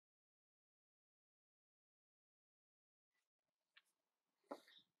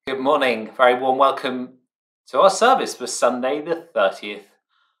Good morning. Very warm welcome to our service for Sunday, the 30th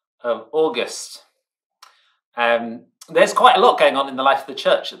of August. There's quite a lot going on in the life of the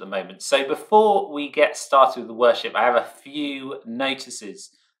church at the moment. So before we get started with the worship, I have a few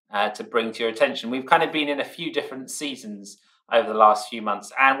notices to bring to your attention. We've kind of been in a few different seasons over the last few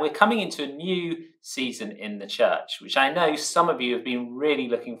months, and we're coming into a new season in the church, which I know some of you have been really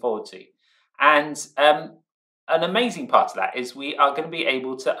looking forward to. And an amazing part of that is we are going to be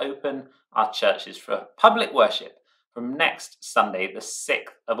able to open our churches for public worship from next Sunday, the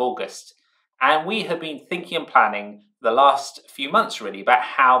 6th of August. And we have been thinking and planning the last few months really about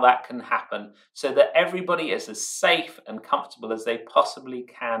how that can happen so that everybody is as safe and comfortable as they possibly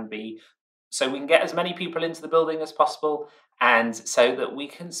can be, so we can get as many people into the building as possible, and so that we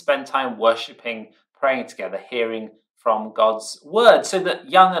can spend time worshipping, praying together, hearing from God's word, so that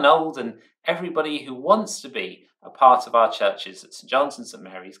young and old and everybody who wants to be a part of our churches at St John's and St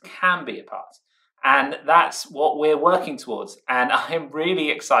Mary's can be a part. And that's what we're working towards. And I'm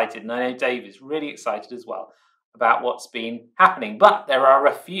really excited, and I know Dave is really excited as well about what's been happening. But there are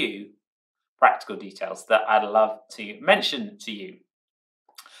a few practical details that I'd love to mention to you.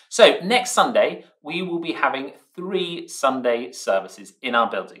 So next Sunday, we will be having 3 Sunday services in our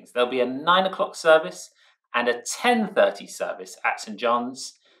buildings. There'll be a 9 o'clock service and a 10:30 service at St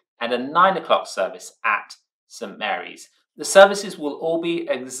John's and a 9 o'clock service at St Mary's. The services will all be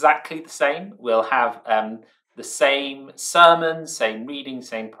exactly the same. We'll have the same sermons, same reading,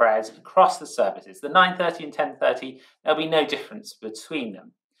 same prayers across the services. The 9:30 and 10:30, there'll be no difference between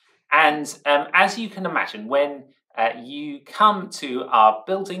them. And as you can imagine, when you come to our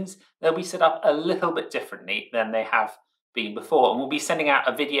buildings, they'll be set up a little bit differently than they have been before. And we'll be sending out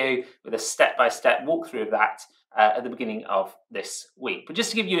a video with a step-by-step walkthrough of that at the beginning of this week. But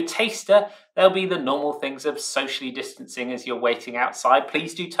just to give you a taster, there'll be the normal things of socially distancing as you're waiting outside.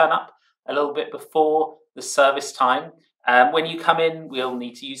 Please do turn up a little bit before the service time. When you come in, we'll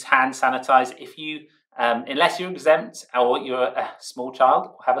need to use hand sanitizer. If you, unless you're exempt or you're a small child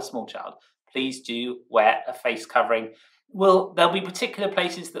or have a small child, please do wear a face covering. There'll be particular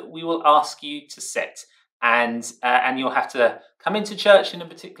places that we will ask you to sit, and you'll have to come into church in a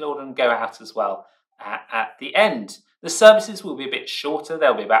particular order and go out as well at the end. The services will be a bit shorter.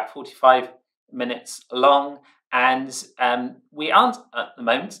 They'll be about 45 minutes long, and we aren't at the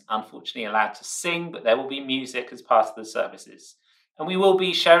moment, unfortunately, allowed to sing, but there will be music as part of the services. And we will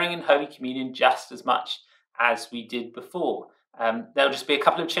be sharing in Holy Communion just as much as we did before. There'll just be a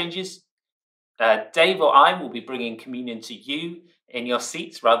couple of changes. Dave or I will be bringing communion to you in your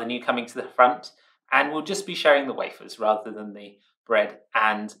seats rather than you coming to the front, and we'll just be sharing the wafers rather than the bread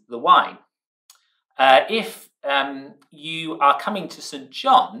and the wine. If you are coming to St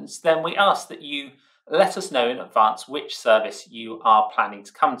John's, then we ask that you let us know in advance which service you are planning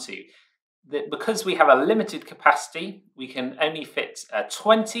to come to. Because we have a limited capacity, we can only fit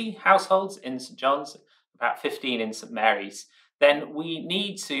 20 households in St John's, about 15 in St Mary's. Then we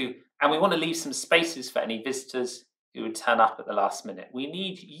need to, and we want to leave some spaces for any visitors who would turn up at the last minute. We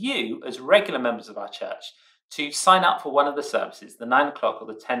need you, as regular members of our church, to sign up for one of the services, the 9 o'clock or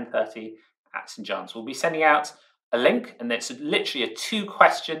the 10:30 at St John's. We'll be sending out a link, and it's literally a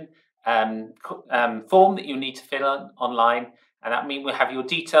 2-question form that you need to fill in online, and that means we'll have your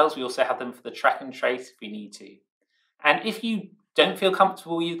details. We also have them for the track and trace if we need to. And if you don't feel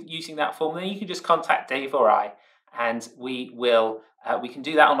comfortable using that form, then you can just contact Dave or I, and we can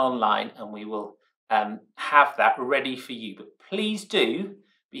do that online, and we will have that ready for you. But please do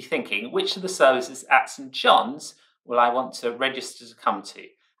be thinking, which of the services at St John's will I want to register to come to?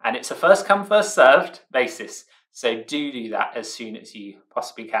 And it's a first come, first served basis. So do that as soon as you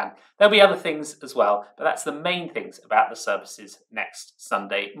possibly can. There'll be other things as well, but that's the main things about the services next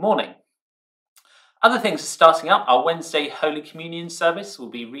Sunday morning. Other things starting up, our Wednesday Holy Communion service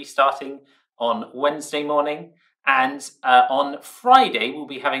will be restarting on Wednesday morning. And on Friday, we'll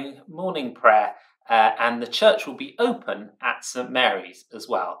be having morning prayer, and the church will be open at St Mary's as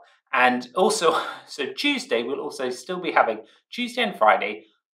well. And also, so Tuesday, we'll also still be having Tuesday and Friday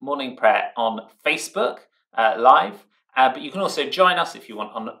morning prayer on Facebook live, but you can also join us if you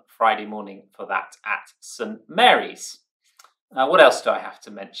want on Friday morning for that at St Mary's. What else do I have to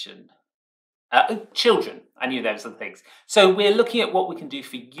mention? Children, I knew there were some things. So we're looking at what we can do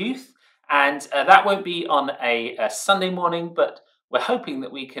for youth, and that won't be on a Sunday morning, but we're hoping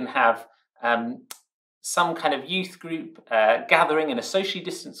that we can have some kind of youth group gathering in a socially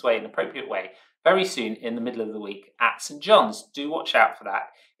distanced way, an appropriate way, very soon in the middle of the week at St John's. Do watch out for that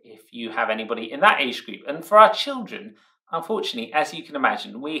if you have anybody in that age group. And for our children, unfortunately, as you can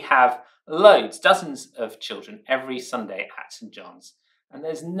imagine, we have dozens of children every Sunday at St John's. And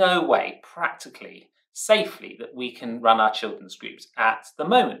there's no way, practically, safely, that we can run our children's groups at the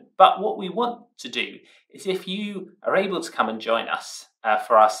moment. But what we want to do is, if you are able to come and join us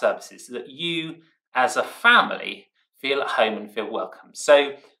for our services, that you as a family feel at home and feel welcome.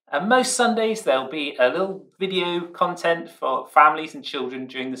 So most Sundays there'll be a little video content for families and children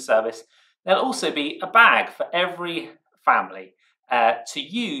during the service. There'll also be a bag for every family to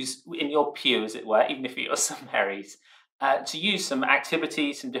use in your pew, as it were, even if you're some Marys, to use some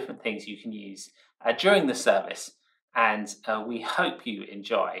activities, some different things you can use during the service. And we hope you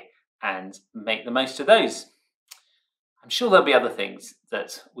enjoy and make the most of those. I'm sure there'll be other things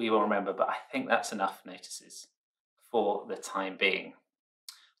that we will remember, but I think that's enough notices for the time being.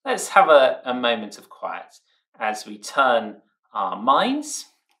 Let's have a moment of quiet as we turn our minds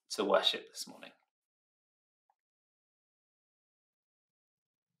to worship this morning.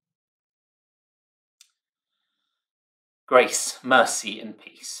 Grace, mercy and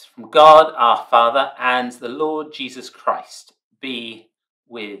peace from God our Father and the Lord Jesus Christ be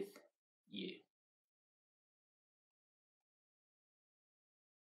with you.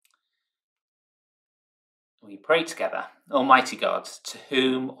 We pray together. Almighty God, to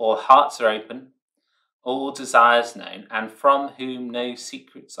whom all hearts are open, all desires known, and from whom no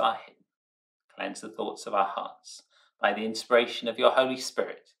secrets are hidden, cleanse the thoughts of our hearts by the inspiration of your Holy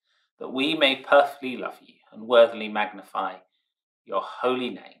Spirit, that we may perfectly love you and worthily magnify your holy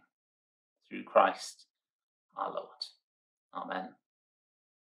name, through Christ our Lord. Amen.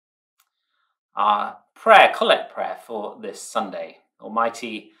 Our collect prayer for this Sunday.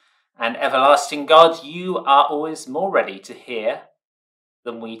 Almighty and everlasting God, you are always more ready to hear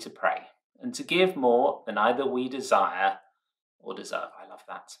than we to pray, and to give more than either we desire or deserve. I love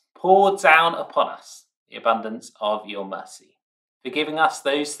that. Pour down upon us the abundance of your mercy, forgiving us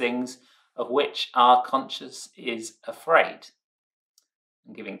those things of which our conscience is afraid,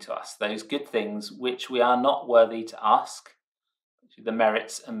 and giving to us those good things which we are not worthy to ask, through the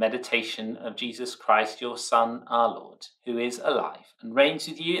merits and meditation of Jesus Christ, your Son, our Lord, who is alive and reigns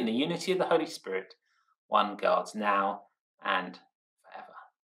with you in the unity of the Holy Spirit, one God, now and forever.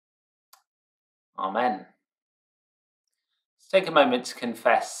 Amen. Let's take a moment to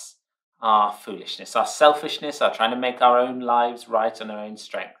confess our foolishness, our selfishness, our trying to make our own lives right on our own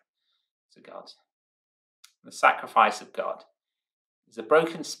strength to God. The sacrifice of God is a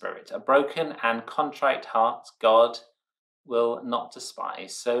broken spirit, a broken and contrite heart God will not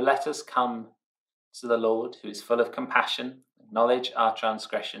despise. So let us come to the Lord, who is full of compassion, acknowledge our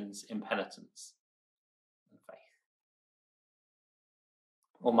transgressions in penitence and faith.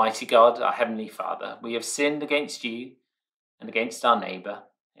 Almighty God, our Heavenly Father, we have sinned against you and against our neighbour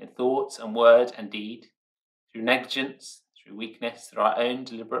in thought and word and deed, through negligence, through weakness, through our own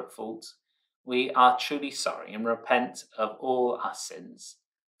deliberate fault. We are truly sorry and repent of all our sins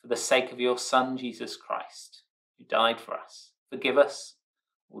for the sake of your Son, Jesus Christ, who died for us. Forgive us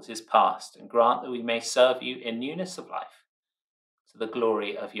what is past, and grant that we may serve you in newness of life, to the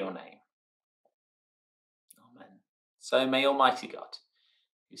glory of your name. Amen. So may Almighty God,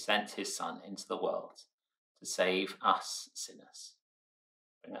 who sent his Son into the world to save us sinners,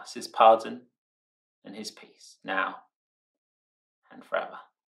 bring us his pardon and his peace, now and forever.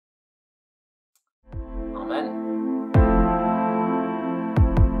 Amen.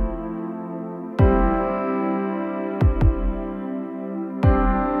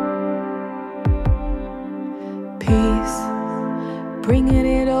 Bringing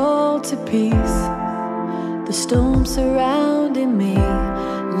it all to peace. The storm surrounding me,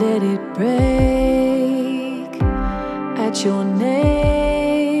 let it break at your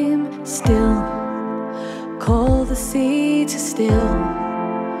name. Still, call the sea to still,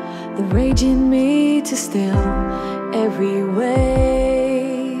 the rage in me to still every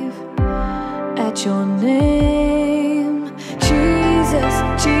wave at your name. Jesus,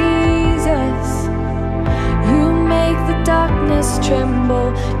 Jesus, you make the darkness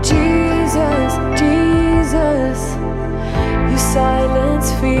tremble. Jesus, Jesus, you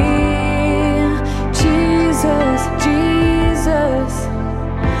silence fear. Jesus, Jesus,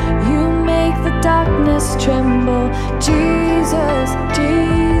 you make the darkness tremble. Jesus,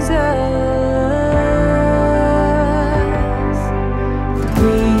 Jesus,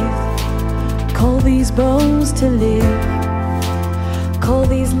 breathe, call these bones to live, call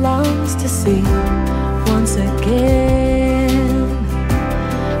these lungs to sing once again.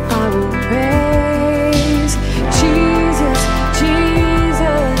 I will praise Jesus,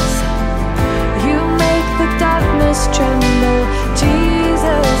 Jesus, you make the darkness tremble.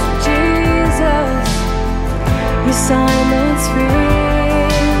 Jesus, Jesus, you silence fear.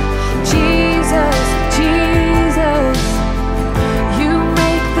 Jesus, Jesus, you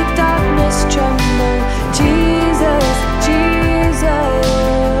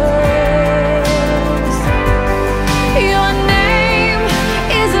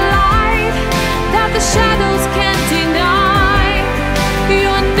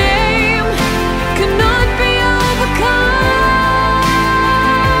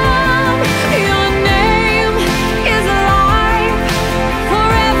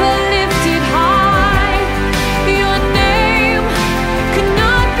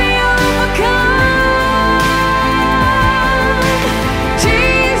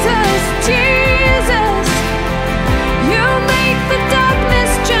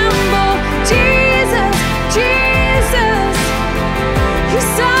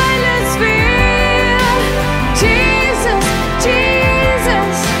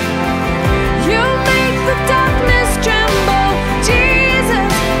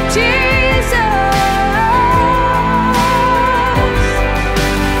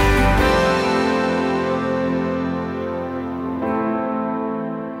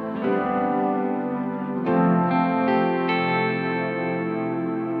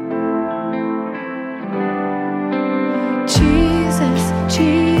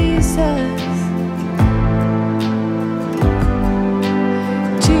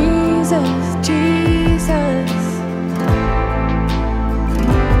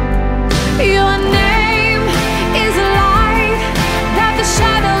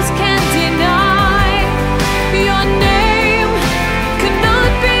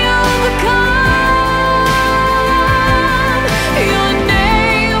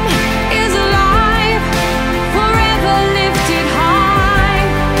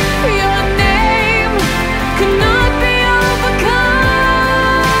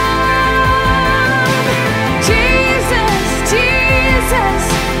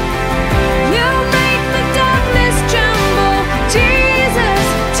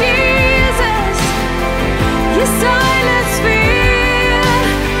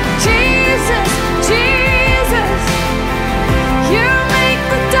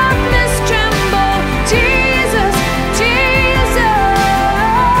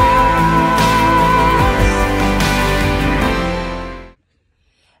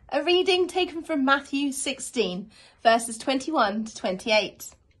from Matthew 16, verses 21 to 28.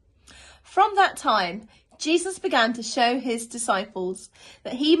 From that time, Jesus began to show his disciples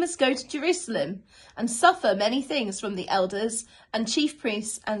that he must go to Jerusalem and suffer many things from the elders and chief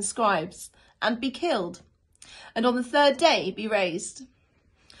priests and scribes, and be killed, and on the third day be raised.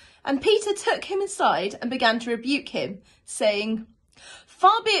 And Peter took him aside and began to rebuke him, saying,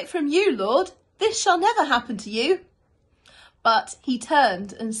 "Far be it from you, Lord, this shall never happen to you." But he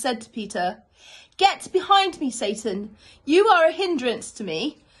turned and said to Peter, "Get behind me, Satan. You are a hindrance to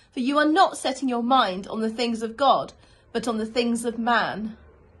me, for you are not setting your mind on the things of God, but on the things of man."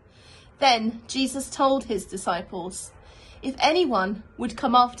 Then Jesus told his disciples, "If anyone would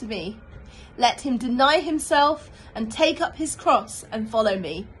come after me, let him deny himself and take up his cross and follow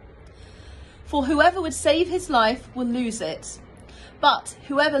me. For whoever would save his life will lose it, but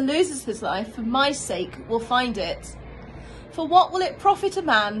whoever loses his life for my sake will find it. For what will it profit a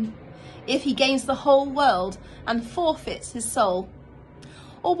man if he gains the whole world and forfeits his soul?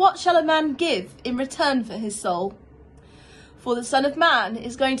 Or what shall a man give in return for his soul? For the Son of Man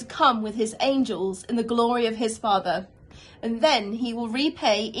is going to come with his angels in the glory of his Father, and then he will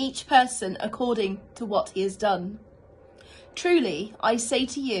repay each person according to what he has done. Truly, I say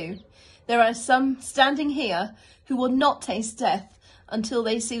to you, there are some standing here who will not taste death until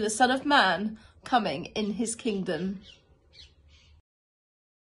they see the Son of Man coming in his kingdom."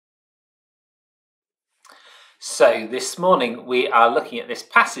 So this morning we are looking at this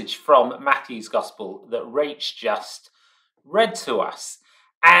passage from Matthew's Gospel that Rach just read to us.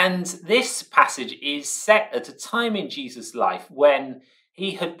 And this passage is set at a time in Jesus' life when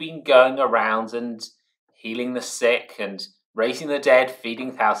he had been going around and healing the sick and raising the dead,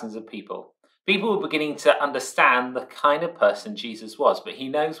 feeding thousands of people. People were beginning to understand the kind of person Jesus was, but he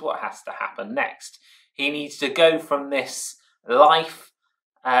knows what has to happen next. He needs to go from this life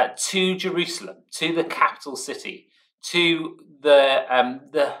to Jerusalem, to the capital city, to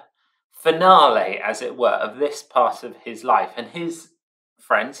the finale, as it were, of this part of his life. And his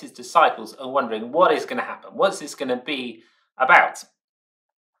friends, his disciples, are wondering, what is going to happen? What's this going to be about?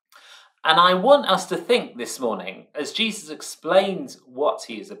 And I want us to think this morning, as Jesus explains what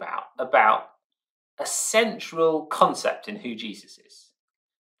he is about a central concept in who Jesus is,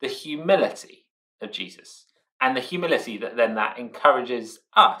 the humility of Jesus. And the humility that then that encourages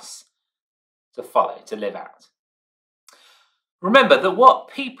us to follow, to live out. Remember that what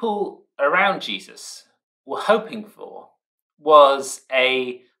people around Jesus were hoping for was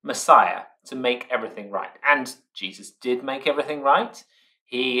a Messiah to make everything right. And Jesus did make everything right.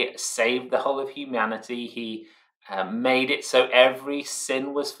 He saved the whole of humanity. He made it so every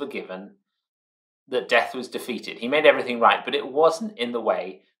sin was forgiven, that death was defeated. He made everything right, but it wasn't in the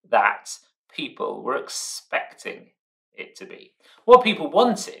way that people were expecting it to be. What people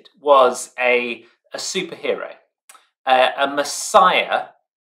wanted was a superhero, a Messiah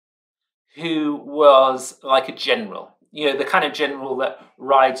who was like a general. You know, the kind of general that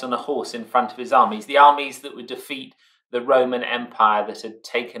rides on a horse in front of his armies, the armies that would defeat the Roman Empire that had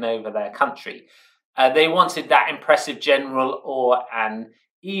taken over their country. They wanted that impressive general or an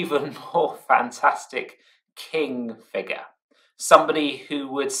even more fantastic king figure. Somebody who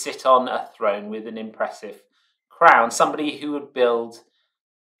would sit on a throne with an impressive crown. Somebody who would build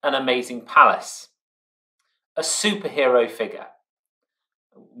an amazing palace. A superhero figure.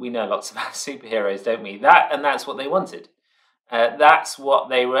 We know lots about superheroes, don't we? That's what they wanted. That's what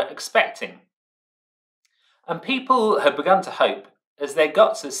they were expecting. And people had begun to hope, as they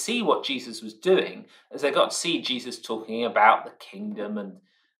got to see what Jesus was doing, as they got to see Jesus talking about the kingdom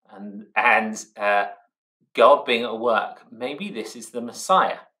and God being at work, maybe this is the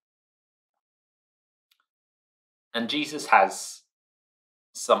Messiah. And Jesus has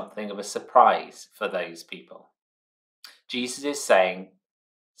something of a surprise for those people. Jesus is saying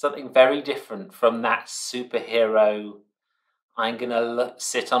something very different from that superhero, I'm going to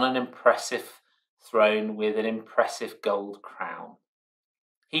sit on an impressive throne with an impressive gold crown.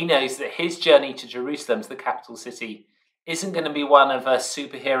 He knows that his journey to Jerusalem, to the capital city, isn't going to be one of a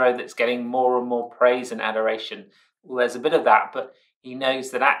superhero that's getting more and more praise and adoration. Well, there's a bit of that, but he knows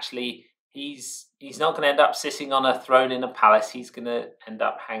that actually he's not going to end up sitting on a throne in a palace. He's going to end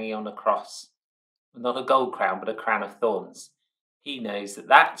up hanging on a cross. Not a gold crown, but a crown of thorns. He knows that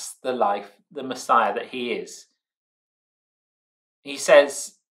that's the life, the Messiah that he is. He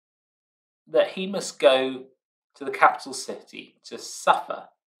says that he must go to the capital city to suffer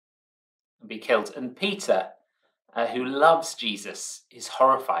and be killed. And Peter, who loves Jesus, is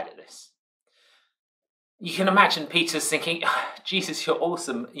horrified at this. You can imagine Peter's thinking, Jesus, you're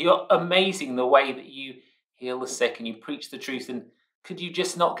awesome. You're amazing the way that you heal the sick and you preach the truth. And Could you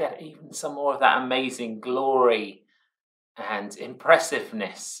just not get even some more of that amazing glory and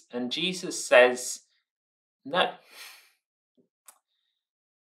impressiveness? And Jesus says, no.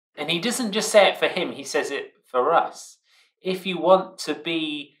 And he doesn't just say it for him, he says it for us. If you want to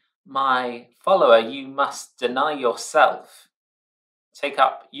be my follower, you must deny yourself. Take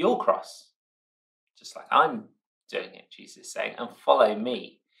up your cross, just like I'm doing it, Jesus is saying, and follow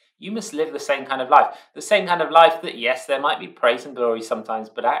me. You must live the same kind of life. The same kind of life that, yes, there might be praise and glory sometimes,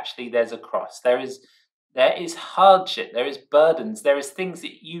 but actually there's a cross. There is hardship, there is burdens, there is things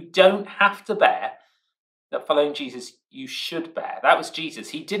that you don't have to bear, that following Jesus you should bear. That was Jesus.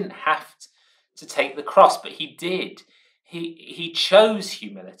 He didn't have to take the cross, but he did. He chose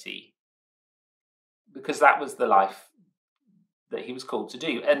humility because that was the life that he was called to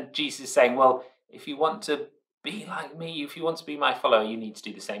do. And Jesus is saying, well, if you want to be like me, if you want to be my follower, you need to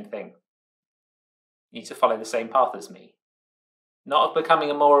do the same thing. You need to follow the same path as me. Not of becoming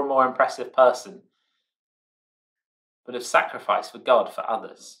a more and more impressive person, but of sacrifice for God, for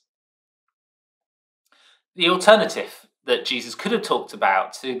others. The alternative that Jesus could have talked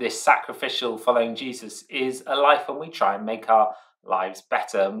about to this sacrificial following Jesus is a life when we try and make our lives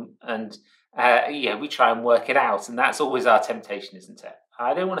better and we try and work it out, and that's always our temptation, isn't it?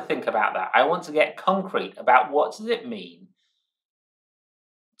 I don't want to think about that. I want to get concrete about what does it mean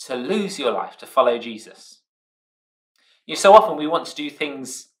to lose your life to follow Jesus. So often we want to do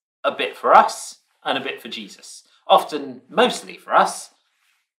things a bit for us and a bit for Jesus. Often, mostly for us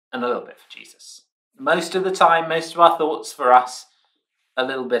and a little bit for Jesus. Most of the time, most of our thoughts for us, a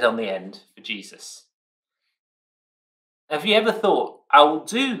little bit on the end for Jesus. Have you ever thought, I will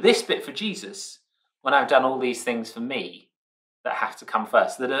do this bit for Jesus when I've done all these things for me that have to come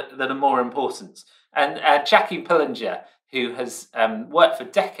first, that are more important? And Jackie Pullinger, who has worked for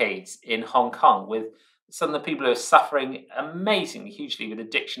decades in Hong Kong with some of the people who are suffering amazingly, hugely with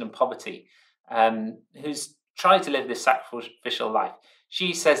addiction and poverty, who's tried to live this sacrificial life.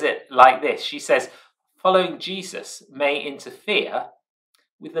 She says it like this. She says, following Jesus may interfere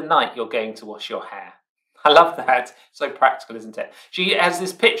with the night you're going to wash your hair. I love that. So practical, isn't it? She has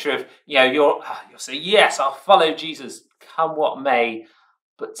this picture of, you'll say, yes, I'll follow Jesus, come what may.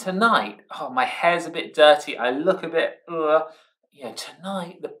 But tonight, my hair's a bit dirty. I look a bit,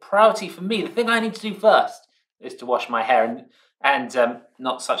 tonight, the priority for me, the thing I need to do first is to wash my hair. And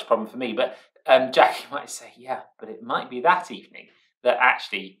not such a problem for me. But Jackie might say, yeah, but it might be that evening that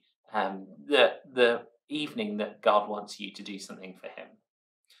actually the evening that God wants you to do something for him.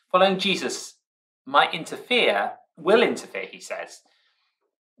 Following Jesus will interfere, he says,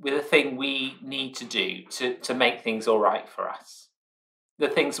 with the thing we need to do to make things all right for us. The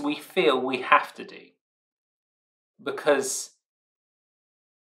things we feel we have to do. Because,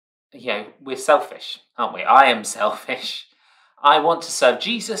 we're selfish, aren't we? I am selfish. I want to serve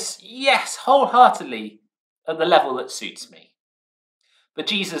Jesus, yes, wholeheartedly, at the level that suits me. But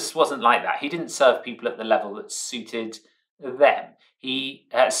Jesus wasn't like that. He didn't serve people at the level that suited them. He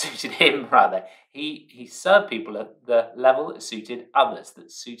suited him, rather. He served people at the level that suited others,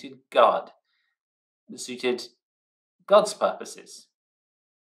 that suited God, that suited God's purposes.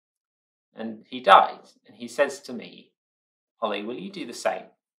 And he died, and he says to me, Ollie, will you do the same?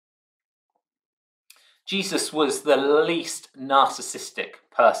 Jesus was the least narcissistic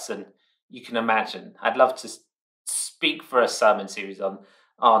person you can imagine. I'd love to speak for a sermon series on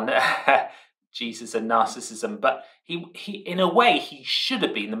Jesus and narcissism, but he in a way he should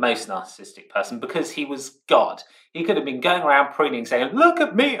have been the most narcissistic person because he was God. He could have been going around preening, saying, "Look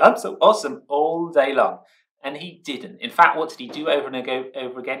at me, I'm so awesome," all day long, and he didn't. In fact, what did he do over and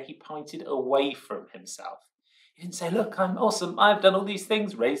over again? He pointed away from himself. He didn't say, "Look, I'm awesome. I've done all these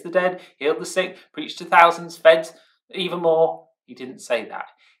things: raised the dead, healed the sick, preached to thousands, fed even more." He didn't say that.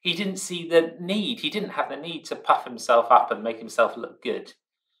 He didn't see the need. He didn't have the need to puff himself up and make himself look good,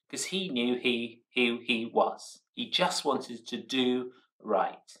 because he knew who he was. He just wanted to do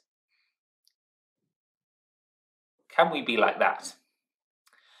right. Can we be like that?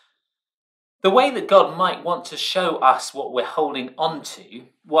 The way that God might want to show us what we're holding on to,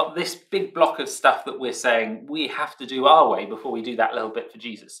 what this big block of stuff that we're saying we have to do our way before we do that little bit for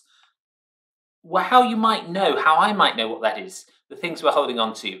Jesus. Well, how I might know what that is, the things we're holding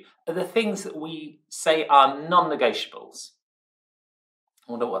on to, are the things that we say are non-negotiables.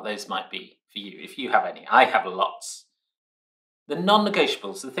 I wonder what those might be for you, if you have any. I have lots. The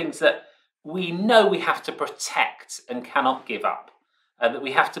non-negotiables, the things that we know we have to protect and cannot give up, that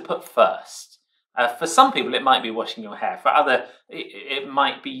we have to put first. For some people, it might be washing your hair. For other, it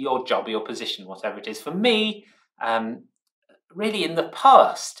might be your job, your position, whatever it is. For me, really in the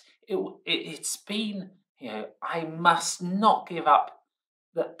past, it's been I must not give up,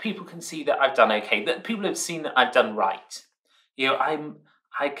 that people can see that I've done okay, that people have seen that I've done right.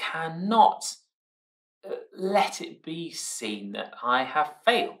 I cannot let it be seen that I have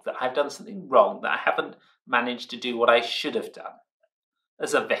failed, that I've done something wrong, that I haven't managed to do what I should have done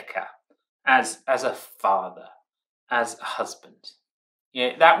as a vicar, as a father, as a husband.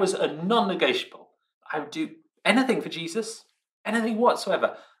 That was a non-negotiable. I would do anything for Jesus, anything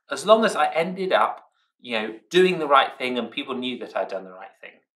whatsoever, as long as I ended up, doing the right thing and people knew that I'd done the right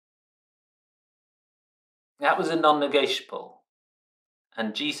thing. That was a non-negotiable.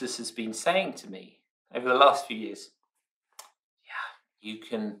 And Jesus has been saying to me over the last few years,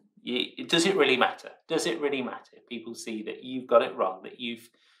 does it really matter? Does it really matter if people see that you've got it wrong, that you've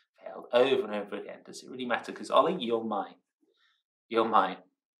failed over and over again? Does it really matter? Because Ollie, you're mine. You're mine.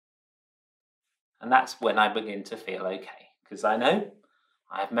 And that's when I begin to feel okay. Because I know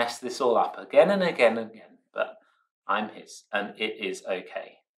I've messed this all up again and again and again. But I'm his and it is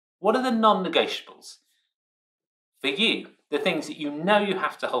okay. What are the non-negotiables for you? The things that you know you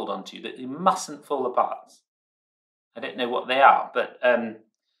have to hold on to, that you mustn't fall apart. I don't know what they are, but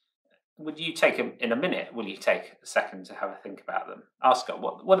would you take them in a minute? Will you take a second to have a think about them? Ask God,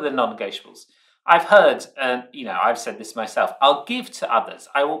 what are the non-negotiables? I've heard, I've said this myself. I'll give to others.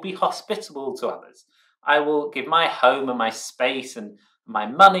 I will be hospitable to others. I will give my home and my space and my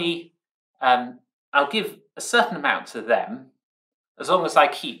money. I'll give a certain amount to them, as long as I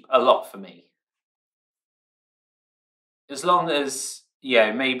keep a lot for me. As long as,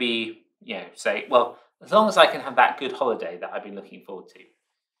 as long as I can have that good holiday that I've been looking forward to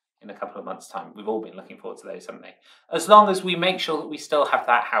in a couple of months' time. We've all been looking forward to those, haven't we? As long as we make sure that we still have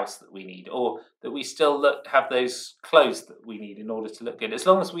that house that we need, or that we still have those clothes that we need in order to look good. As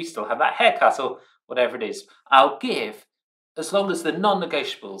long as we still have that haircut or whatever it is, I'll give as long as the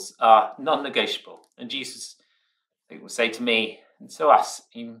non-negotiables are non-negotiable. And Jesus, I think, will say to me and to us,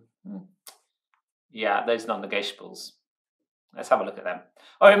 those non-negotiables. Let's have a look at them.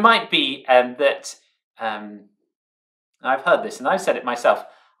 Or it might be that I've heard this and I've said it myself.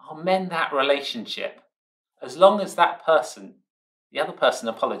 I'll mend that relationship as long as the other person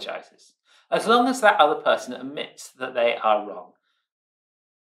apologizes. As long as that other person admits that they are wrong.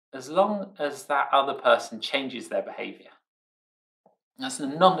 As long as that other person changes their behavior. That's a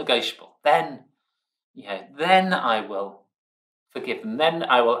non-negotiable. Then I will forgive them. Then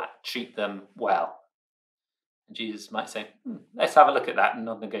I will treat them well. And Jesus might say, let's have a look at that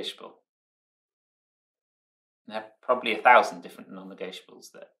non-negotiable. There are probably 1,000 different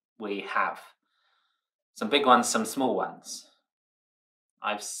non-negotiables that we have. Some big ones, some small ones.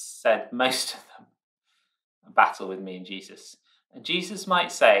 I've said most of them a battle with me and Jesus. And Jesus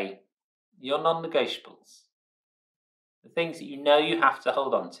might say, your non-negotiables, the things that you know you have to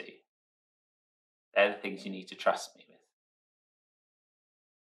hold on to, they're the things you need to trust me with.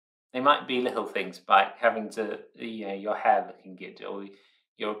 They might be little things like having to, your hair looking good or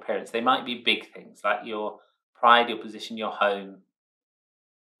your appearance. They might be big things like your pride, your position, your home.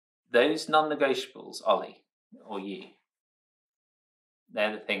 Those non-negotiables, Ollie, or you,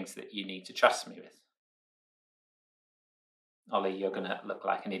 they're the things that you need to trust me with. Ollie, you're going to look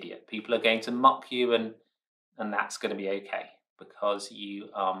like an idiot. People are going to mock you and that's going to be okay because you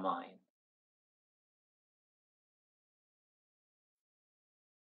are mine.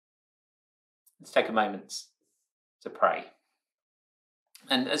 Let's take a moment to pray.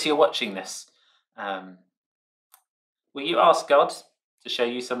 And as you're watching this, will you ask God to show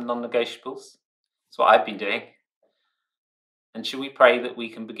you some non-negotiables? That's what I've been doing. And should we pray that we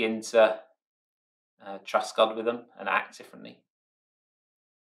can begin to trust God with them and act differently?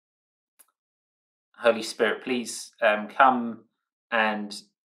 Holy Spirit, please come and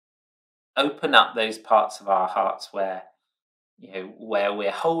open up those parts of our hearts where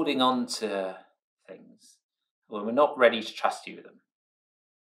we're holding on to things, where we're not ready to trust you with them.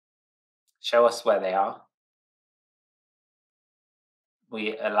 Show us where they are.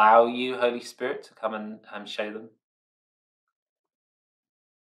 We allow you, Holy Spirit, to come and show them.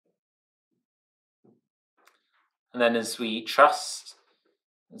 And then as we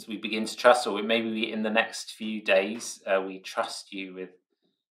begin to trust, or maybe in the next few days, we trust you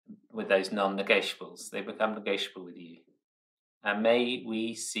with those non-negotiables. They become negotiable with you. And may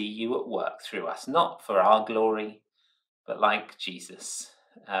we see you at work through us, not for our glory, but like Jesus,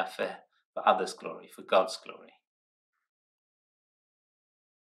 for others' glory, for God's glory.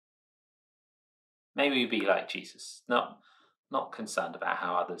 May we be like Jesus, not concerned about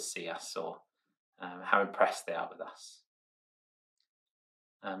how others see us or how impressed they are with us.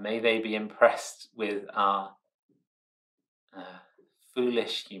 May they be impressed with our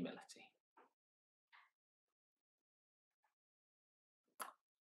foolish humility.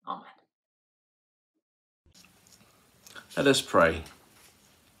 Let us pray.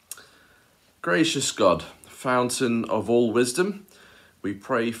 Gracious God, fountain of all wisdom, we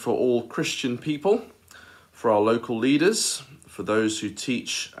pray for all Christian people, for our local leaders, for those who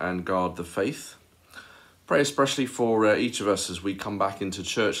teach and guard the faith. Pray especially for each of us as we come back into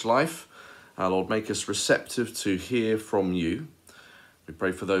church life. Lord, make us receptive to hear from you. We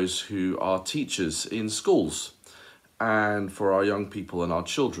pray for those who are teachers in schools and for our young people and our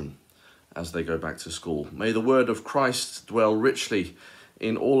children as they go back to school. May the word of Christ dwell richly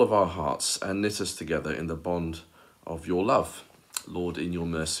in all of our hearts and knit us together in the bond of your love. Lord, in your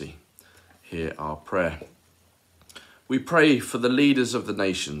mercy, hear our prayer. We pray for the leaders of the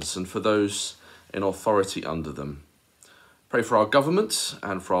nations and for those in authority under them. Pray for our government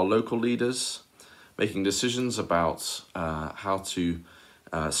and for our local leaders, making decisions about how to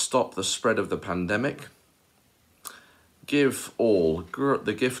stop the spread of the pandemic. Give all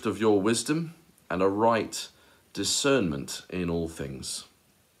the gift of your wisdom and a right discernment in all things.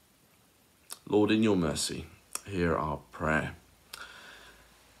 Lord, in your mercy, hear our prayer.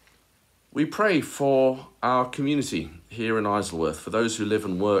 We pray for our community here in Isleworth, for those who live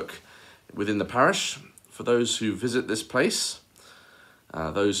and work within the parish, for those who visit this place,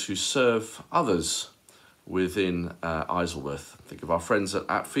 those who serve others within Isleworth. Think of our friends at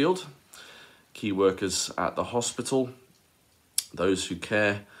Atfield, key workers at the hospital, those who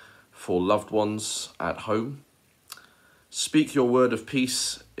care for loved ones at home. Speak your word of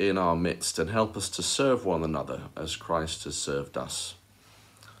peace in our midst and help us to serve one another as Christ has served us.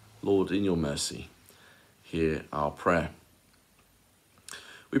 Lord, in your mercy, hear our prayer.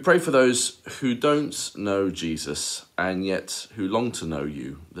 We pray for those who don't know Jesus and yet who long to know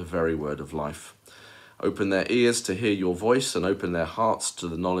you, the very word of life. Open their ears to hear your voice and open their hearts to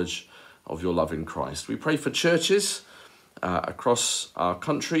the knowledge of your love in Christ. We pray for churches across our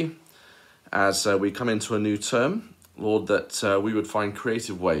country as we come into a new term. Lord, that we would find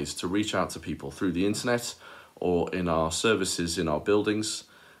creative ways to reach out to people through the internet or in our services in our buildings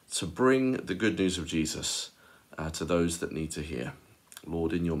to bring the good news of Jesus to those that need to hear.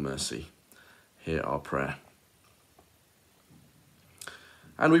 Lord, in your mercy, hear our prayer.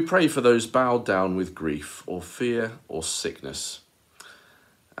 And we pray for those bowed down with grief or fear or sickness,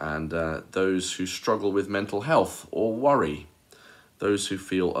 and those who struggle with mental health or worry, those who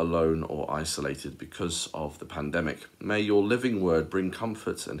feel alone or isolated because of the pandemic. May your living word bring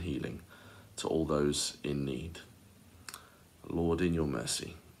comfort and healing to all those in need. Lord, in your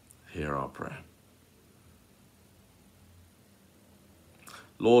mercy, hear our prayer.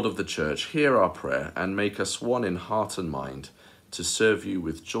 Lord of the Church, hear our prayer and make us one in heart and mind to serve you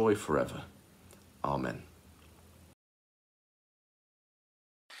with joy forever. Amen.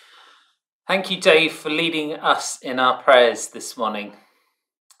 Thank you, Dave, for leading us in our prayers this morning.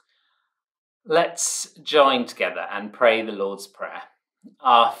 Let's join together and pray the Lord's Prayer.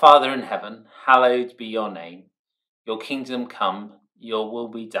 Our Father in heaven, hallowed be your name. Your kingdom come, your will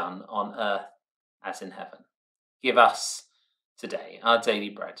be done on earth as in heaven. Give us today our daily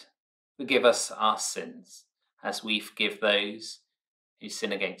bread. Forgive us our sins as we forgive those who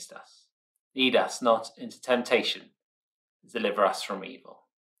sin against us. Lead us not into temptation, but deliver us from evil.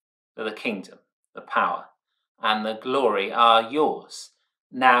 For the kingdom, the power, and the glory are yours,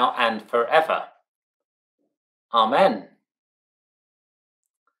 now and forever. Amen.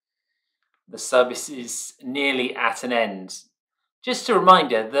 The service is nearly at an end. Just a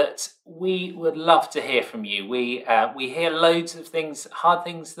reminder that we would love to hear from you. We hear loads of things, hard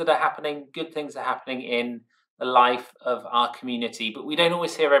things that are happening, good things are happening in the life of our community, but we don't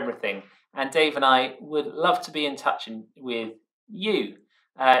always hear everything. And Dave and I would love to be in touch with you.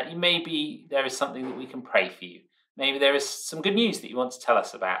 Maybe there is something that we can pray for you. Maybe there is some good news that you want to tell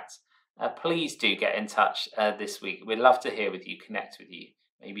us about. Please do get in touch this week. We'd love to hear with you, connect with you,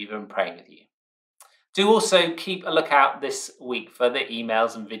 maybe even pray with you. Do also keep a lookout this week for the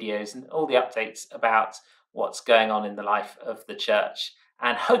emails and videos and all the updates about what's going on in the life of the church.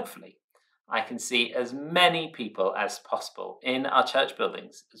 And hopefully I can see as many people as possible in our church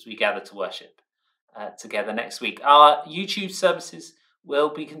buildings as we gather to worship together next week. Our YouTube services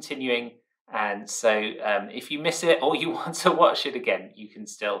will be continuing, and so if you miss it or you want to watch it again, you can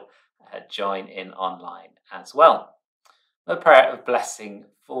still join in online as well. A prayer of blessing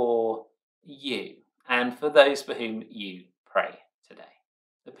for you and for those for whom you pray today.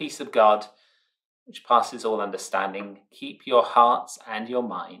 The peace of God, which passes all understanding, keep your hearts and your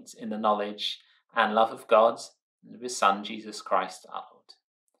minds in the knowledge and love of God and of his Son, Jesus Christ our Lord.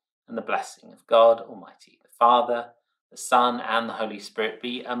 And the blessing of God Almighty, the Father, the Son, and the Holy Spirit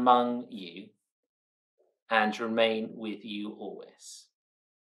be among you and remain with you always.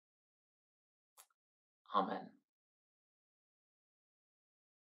 Amen.